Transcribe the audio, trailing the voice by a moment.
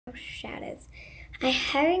Shoutouts. I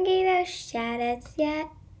haven't gave out shoutouts yet,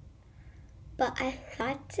 but I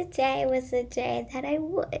thought today was the day that I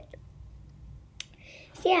would.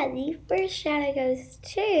 So yeah, the first shoutout goes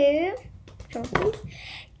to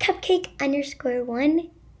Cupcake_11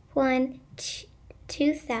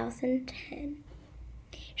 2010.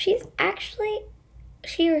 She's actually,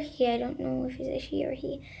 she or he, I don't know if it's a she or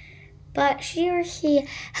he, but she or he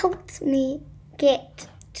helped me get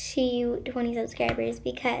to 20 subscribers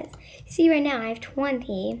because, see, right now I have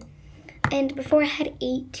 20, and before I had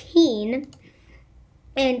 18,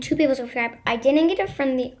 and 2 people subscribed. I didn't get it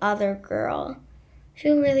from the other girl. I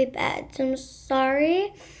feel really bad, so I'm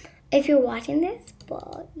sorry if you're watching this,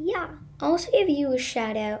 but yeah. I'll also give you a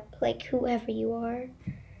shout out, like whoever you are.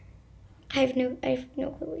 I have no clue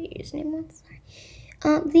what your username was. Sorry.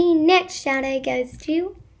 The next shout out goes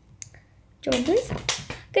to Join please.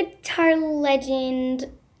 Guitar Legend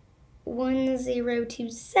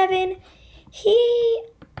 1027. He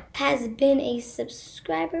has been a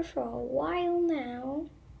subscriber for a while now.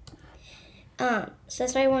 So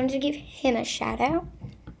that's why I wanted to give him a shout out.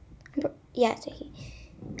 Yeah, so he.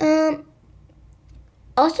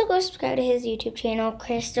 Also go subscribe to his YouTube channel,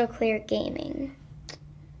 Crystal Cleayr Gaming.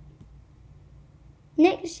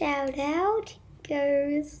 Next shout out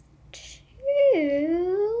goes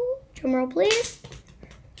to, drumroll please,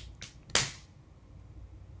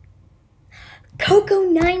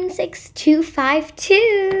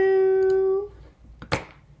 Coco96252.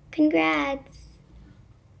 Congrats.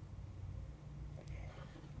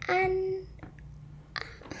 And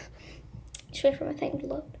just wait for my thing to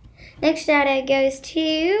load. Next shout out goes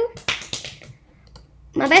to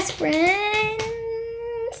my best friend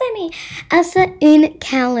Sammy, Elsa in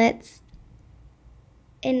Cowlitz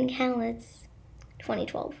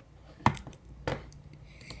 2012.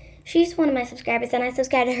 She's one of my subscribers, and I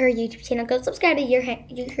subscribe to her YouTube channel. Go subscribe to her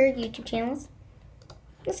YouTube channels.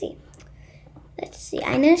 Let's see.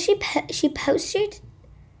 I know she posted.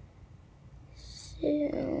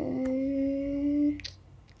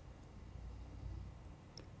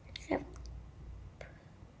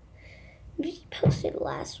 She posted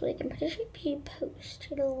last week. I'm pretty sure she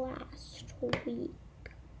posted last week.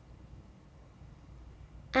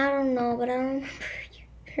 I don't know, but I don't remember.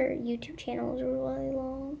 Her YouTube channel is really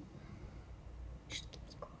long.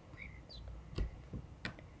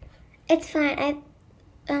 It's fine.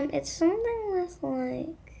 It's something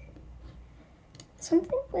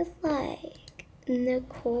with like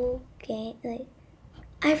Nicole Game. Like,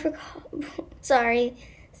 I forgot. Sorry,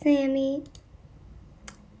 Sammy.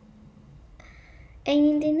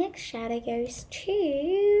 And the next shout out goes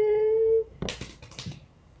to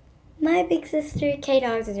my big sister,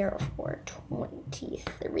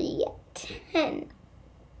 KDogs042310.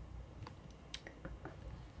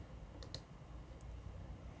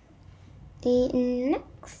 The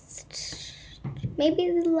next,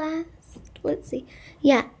 maybe the last, let's see.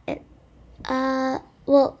 Yeah,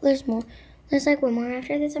 well, there's more. There's like one more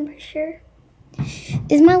after this, I'm pretty sure.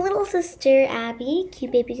 Is my little sister, Abby,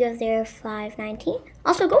 CuteBabyGo0519.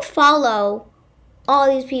 Also, go follow all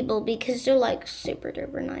these people because they're like super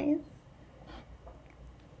duper nice.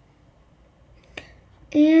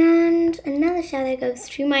 And another shout out goes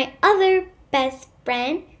to my other best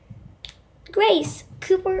friend, Grace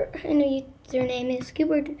Cooper. I know their name is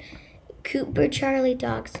Cooper Charlie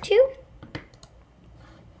Dogs 2.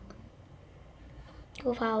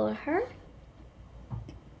 Go follow her.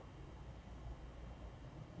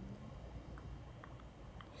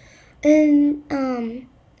 And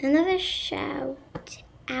another shout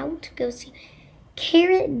out goes to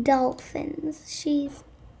Carrot Dolphins. She's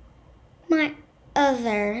my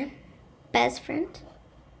other best friend,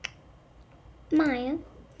 Maya.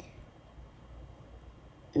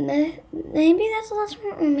 Maybe that's the last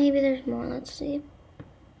one, or maybe there's more. Let's see.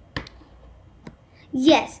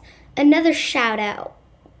 Yes, another shout out.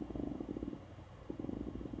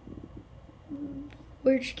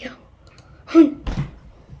 Where'd she go?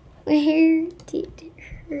 Where did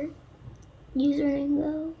her username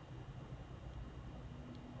go?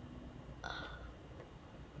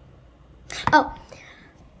 Oh,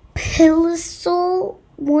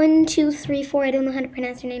 Pilsol1234. I don't know how to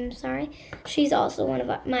pronounce her name. I'm sorry. She's also one of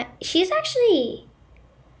my. She's actually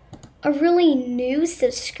a really new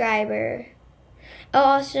subscriber. Oh,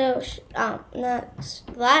 also, the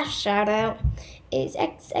last shout out is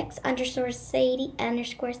XX_Sadie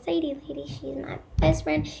lady. She's my best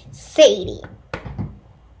friend, Sadie.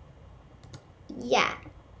 Yeah.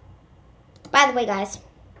 By the way, guys,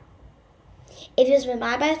 if you mess with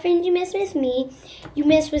my best friend, you mess with me. You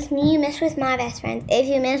mess with me, you mess with my best friend. If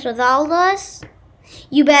you mess with all of us,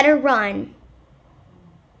 you better run.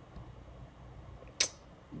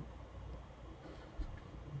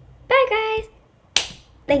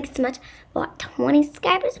 Thanks so much for 20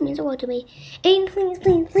 subscribers. It means the world to me. And please,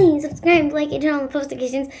 please, please subscribe, like, and turn on the post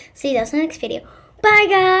notifications. See you guys in the next video. Bye,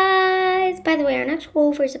 guys. By the way, our next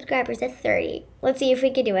goal for subscribers is 30. Let's see if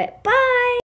we can do it. Bye.